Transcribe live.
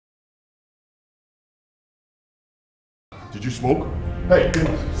Did you smoke? Hey,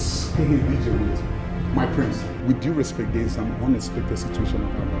 Hey, DJ, wait. My prince, with due respect, there is an unexpected situation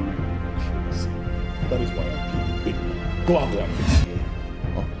about my mind. That is why I came. Hey, go out there and fix it here.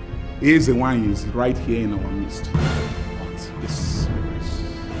 Oh. Here's the one is right here in our midst. What? Yes.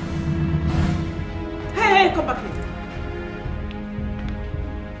 Hey, come back here.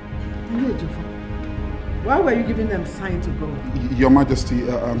 Why were you giving them sign to go? Your Majesty,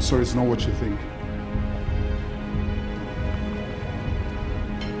 I'm sorry, it's not what you think.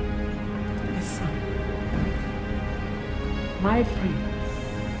 My son, my prince,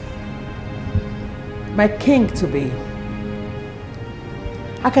 my king to be.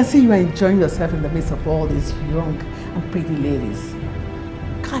 I can see you are enjoying yourself in the midst of all these young and pretty ladies.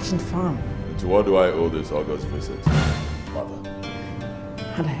 Catching fun. To what do I owe this August visit, Mother?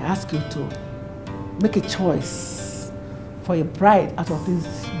 And I ask you to make a choice for a bride out of these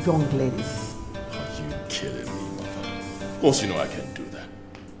young ladies. Are you kidding me, Mother? Of course you know I can't do that.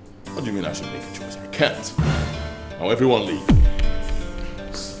 What do you mean I should make a choice? I can't. Now everyone leave.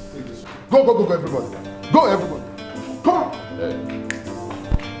 Go, go, go, go, everybody. Go, everybody. Come on. Hey.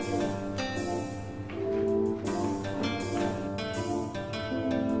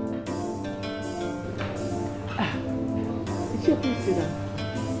 Please sit down.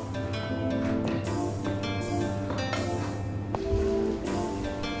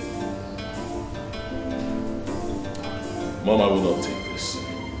 Mom, I will not take this.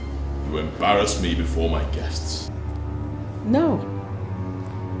 You embarrass me before my guests. No.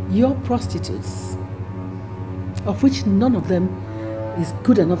 You're prostitutes, of which none of them is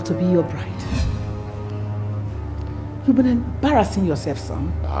good enough to be your bride. You've been embarrassing yourself,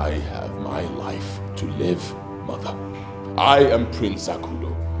 son. I have my life to live, Mother. I am Prince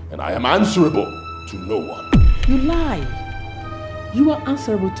Akudo, and I am answerable to no one. You lie. You are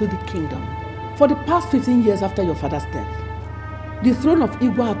answerable to the kingdom. For the past 15 years after your father's death, the throne of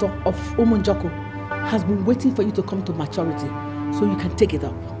Igwato of Omonjoko has been waiting for you to come to maturity so you can take it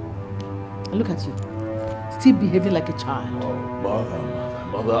up. And look at you, still behaving like a child. Oh,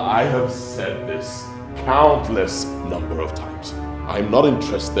 Mother, I have said this countless number of times. I'm not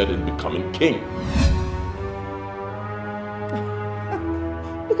interested in becoming king.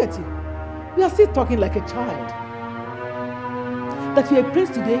 Look at you. You are still talking like a child. That you're a prince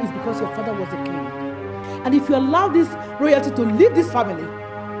today is because your father was a king. And if you allow this royalty to leave this family,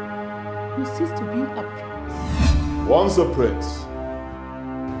 you cease to be a prince. Once a prince,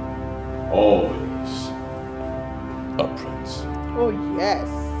 always a prince. Oh yes,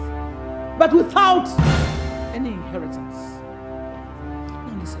 but without any inheritance.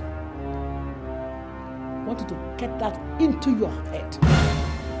 Now listen, I want you to get that into your head.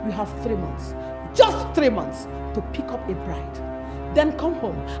 You have 3 months, just 3 months, to pick up a bride. Then come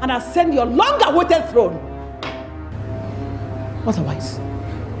home and ascend your long-awaited throne. Otherwise,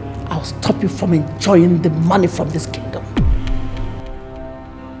 I'll stop you from enjoying the money from this kingdom.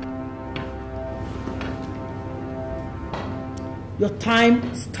 Your time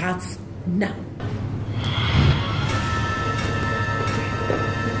starts now.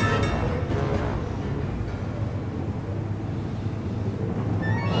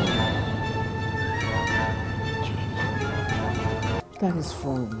 That is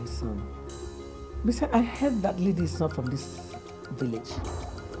wrong, my son. Besides, I heard that lady is not from this village.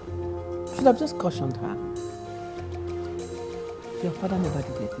 Should have just cautioned her. Your father never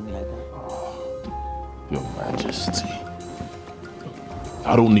did anything like that. Oh, Your Majesty.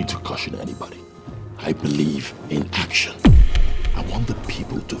 I don't need to caution anybody. I believe in action. I want the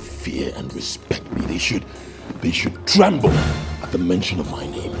people to fear and respect me. They should tremble at the mention of my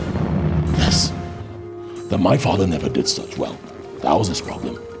name. Yes. That my father never did such well. That was his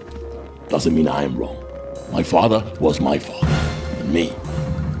problem. Doesn't mean I am wrong. My father was my father. And me.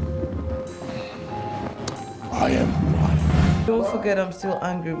 I am who I am. Don't forget I'm still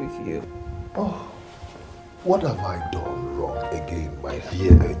angry with you. Oh, what have I done wrong again, my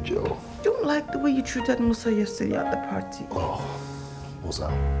dear angel? Don't like the way you treated Musa yesterday at the party. Oh,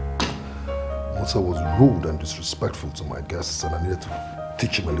 Musa was rude and disrespectful to my guests, and I needed to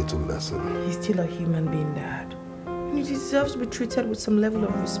teach him a little lesson. He's still a human being, Dad. And he deserves to be treated with some level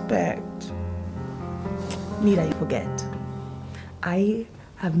of respect. Neither you forget. I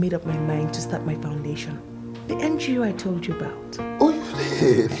have made up my mind to start my foundation. The NGO I told you about. Oh, you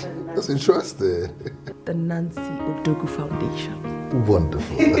did? That's interesting. The Nancy Odogu Foundation.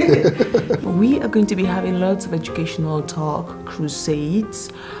 Wonderful. We are going to be having lots of educational talk, crusades,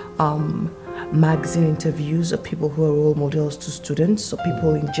 magazine interviews of people who are role models to students, or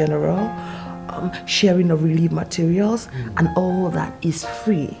people in general, sharing of relief materials, and all that is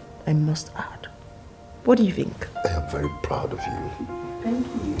free, I must add. What do you think? I am very proud of you. Thank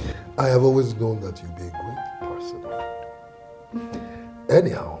you. I have always known that you'll be a great person.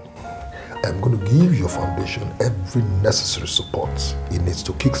 Anyhow, I'm going to give your foundation every necessary support it needs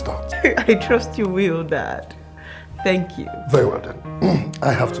to kickstart. I trust you will, Dad. Thank you. Very well then.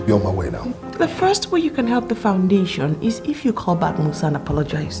 I have to be on my way now. The first way you can help the foundation is if you call back Musa and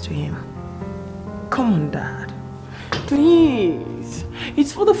apologize to him. Come on, Dad. Please.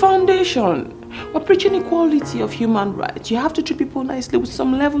 It's for the foundation. We're preaching equality of human rights. You have to treat people nicely with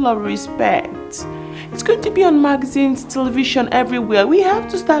some level of respect. It's going to be on magazines, television, everywhere. We have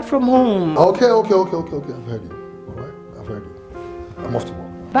to start from home. Okay. I've heard you. All right? I've heard you. I'm off to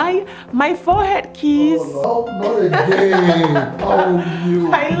work. Bye. My forehead kiss. Oh, no, not again. Oh,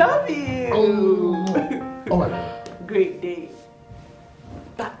 you. I love you. Oh. All right. Great day.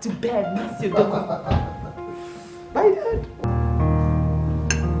 Back to bed. Miss you. Bye, Dad.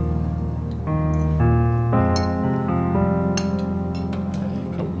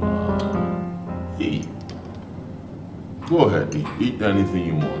 Eat. Go ahead, eat anything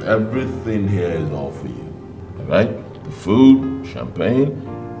you want. Everything here is all for you. Alright? The food,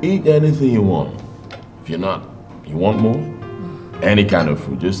 champagne, eat anything you want. If you're not, you want more? Any kind of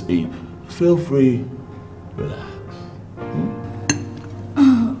food, just eat. Feel free, relax.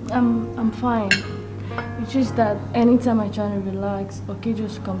 I'm fine. It's just that anytime I try to relax, okay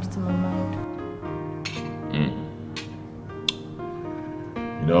just comes to my mind.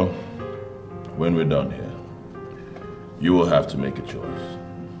 You know, when we're done here, you will have to make a choice.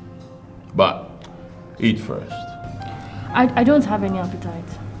 But eat first. I don't have any appetite.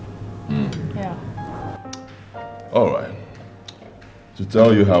 Yeah. All right. To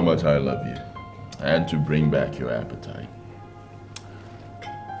tell you how much I love you and to bring back your appetite.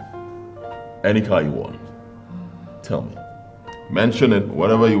 Any car you want, tell me. Mention it,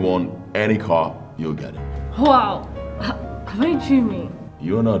 whatever you want, any car, you'll get it. Wow. Am I dreaming?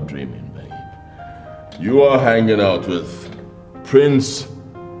 You're not dreaming, babe. You are hanging out with Prince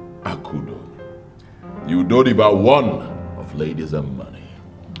Akudo. You Dodiba, one of ladies and money.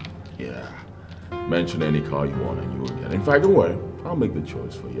 Yeah. Mention any car you want and you will get it. In fact, don't worry. I'll make the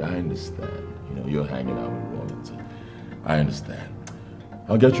choice for you. I understand. You know, you're hanging out with royalty. I understand.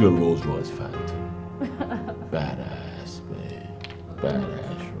 I'll get you a Rolls Royce Phantom. Badass, babe.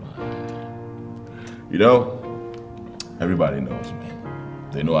 Badass, right? You know, everybody knows me.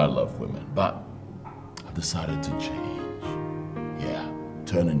 They know I love women, but I've decided to change. Yeah,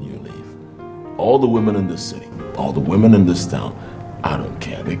 turn a new leaf. All the women in this city, all the women in this town, I don't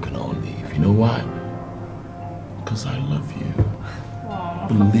care. They can all leave. You know why? Because I love you. Wow.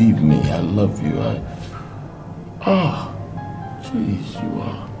 Believe me, I love you. Jeez, you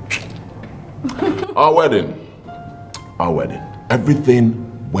are. Our wedding.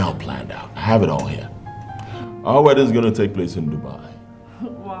 Everything well planned out. I have it all here. Our wedding is going to take place in Dubai.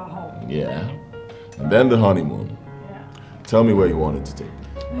 Wow. Yeah. And then the honeymoon. Yeah. Tell me where you want it to take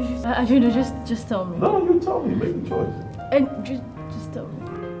place. Actually, just tell me. No, you tell me. Make the choice. And just tell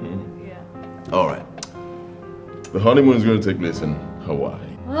me. Yeah. All right. The honeymoon is going to take place in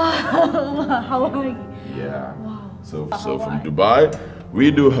Hawaii. Hawaii. Yeah. Wow. So from Dubai,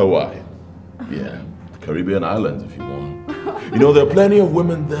 we do Hawaii. Yeah. Caribbean islands if you want. You know, there are plenty of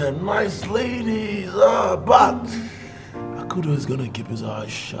women there, nice ladies, but Akudo is gonna keep his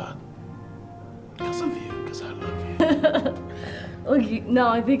eyes shut. Because of you, because I love you. Okay, now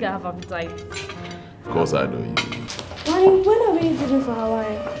I think I have appetite. Of course I know you. Mommy, when are we leaving for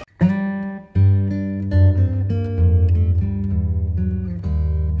Hawaii?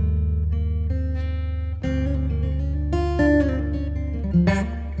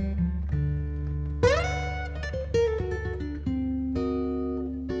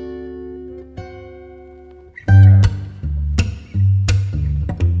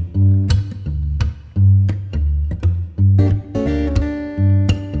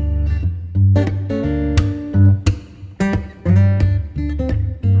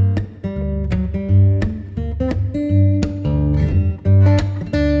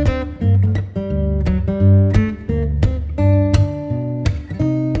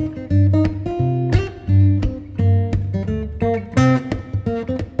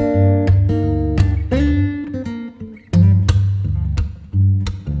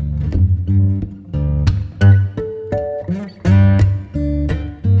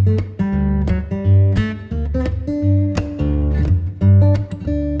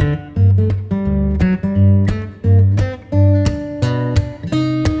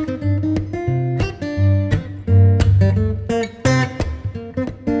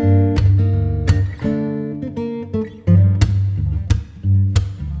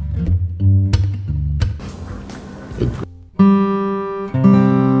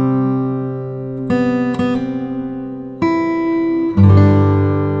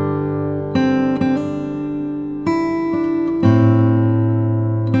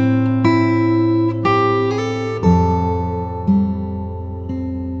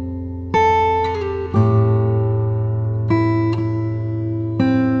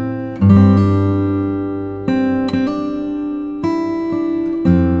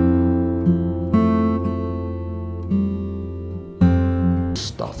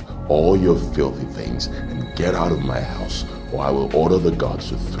 all your filthy things and get out of my house, or I will order the guards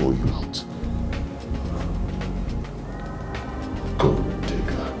to throw you out. Go,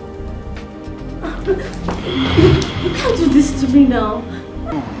 digger. You can't do this to me now.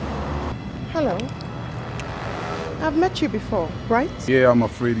 Hello. I've met you before, right? Yeah, I'm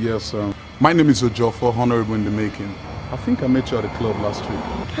afraid, yes. My name is Ojofo, honorable in the making. I think I met you at the club last week.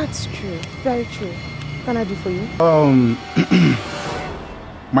 That's true. Very true. What can I do for you?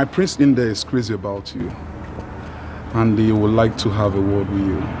 My prince in there is crazy about you. And he would like to have a word with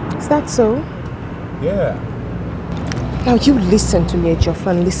you. Is that so? Yeah. Now you listen to me,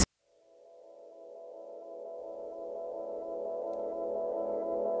 Ejiofor, and listen.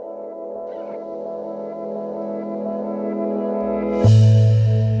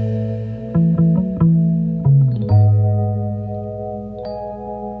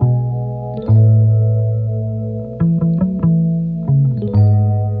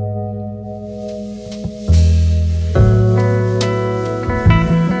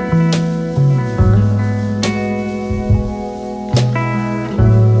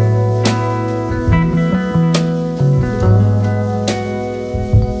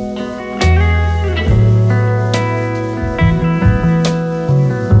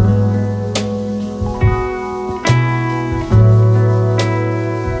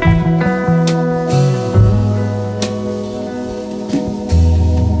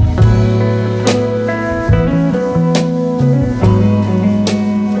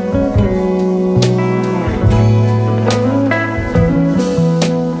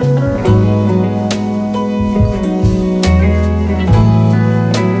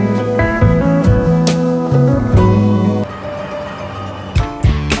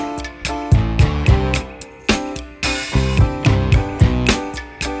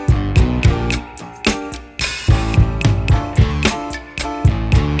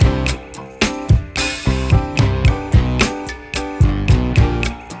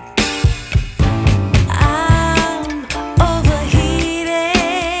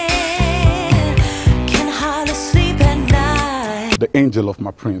 Angel of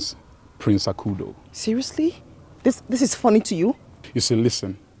my prince, Prince Akudo. Seriously? This is funny to you? You see,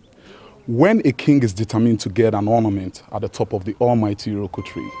 listen. When a king is determined to get an ornament at the top of the almighty Iroko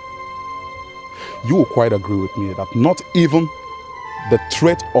tree, you will quite agree with me that not even the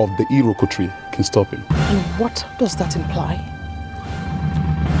threat of the Iroko tree can stop him. And what does that imply?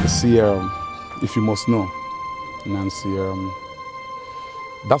 You see, if you must know, Nancy,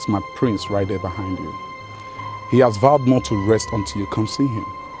 that's my prince right there behind you. He has vowed not to rest until you come see him.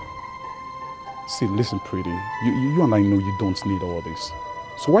 See, listen, pretty. You and I know you don't need all this.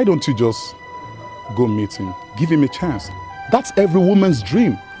 So why don't you just go meet him? Give him a chance. That's every woman's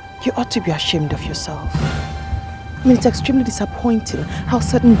dream. You ought to be ashamed of yourself. I mean, it's extremely disappointing how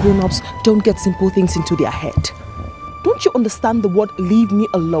certain grown-ups don't get simple things into their head. Don't you understand the word leave me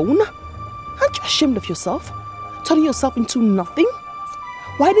alone? Aren't you ashamed of yourself? Turning yourself into nothing?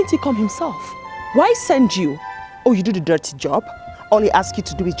 Why didn't he come himself? Why send you? Oh, you do the dirty job? All he asks you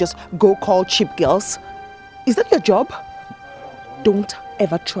to do is just go call cheap girls? Is that your job? Don't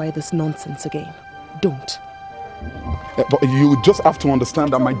ever try this nonsense again. Don't. But you just have to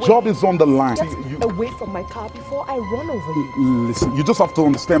understand that my job is on the line. Get away from my car before I run over you. Listen, you just have to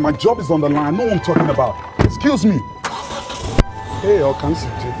understand my job is on the line. I know what I'm talking about. Excuse me. Hey, I can see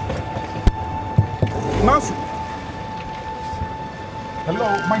you. Nancy. Hello,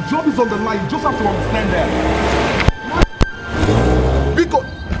 my job is on the line. You just have to understand that.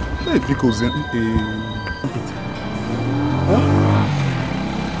 Because, huh?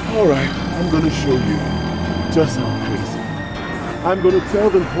 All right, I'm going to show you just how crazy. I'm going to tell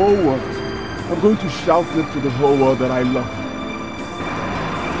the whole world. I'm going to shout it to the whole world that I love you.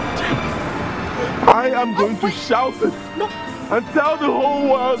 I am going to shout it and tell the whole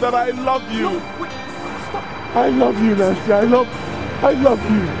world that I love you. Stop. I love you, Nancy. I love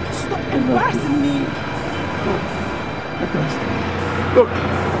you. Stop embarrassing me. I can't stop. Look,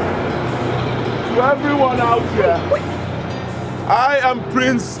 to everyone out here, I am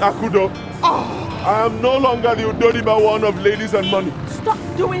Prince Akudo. I am no longer the Udodiba one of ladies and money. Stop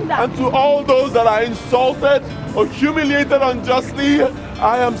doing that. And to all those that are insulted or humiliated unjustly,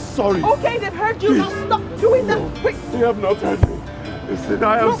 I am sorry. Okay, they've heard you. Now stop doing that. Wait. They have not heard me. Listen,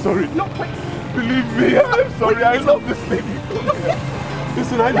 I am sorry. No, wait. Believe me, I'm sorry. I love this lady.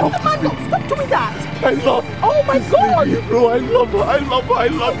 Listen, I love this lady. Stop doing that. I love Oh my God. Lady, bro, I love her. I love her. I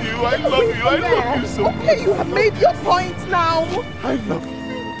love you. I love you. I love you so much. Okay, you have made your point now. I love you.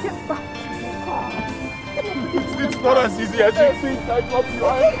 Get back to your car. It's not as easy as you think. I love you. I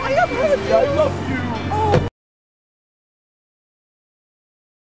love you.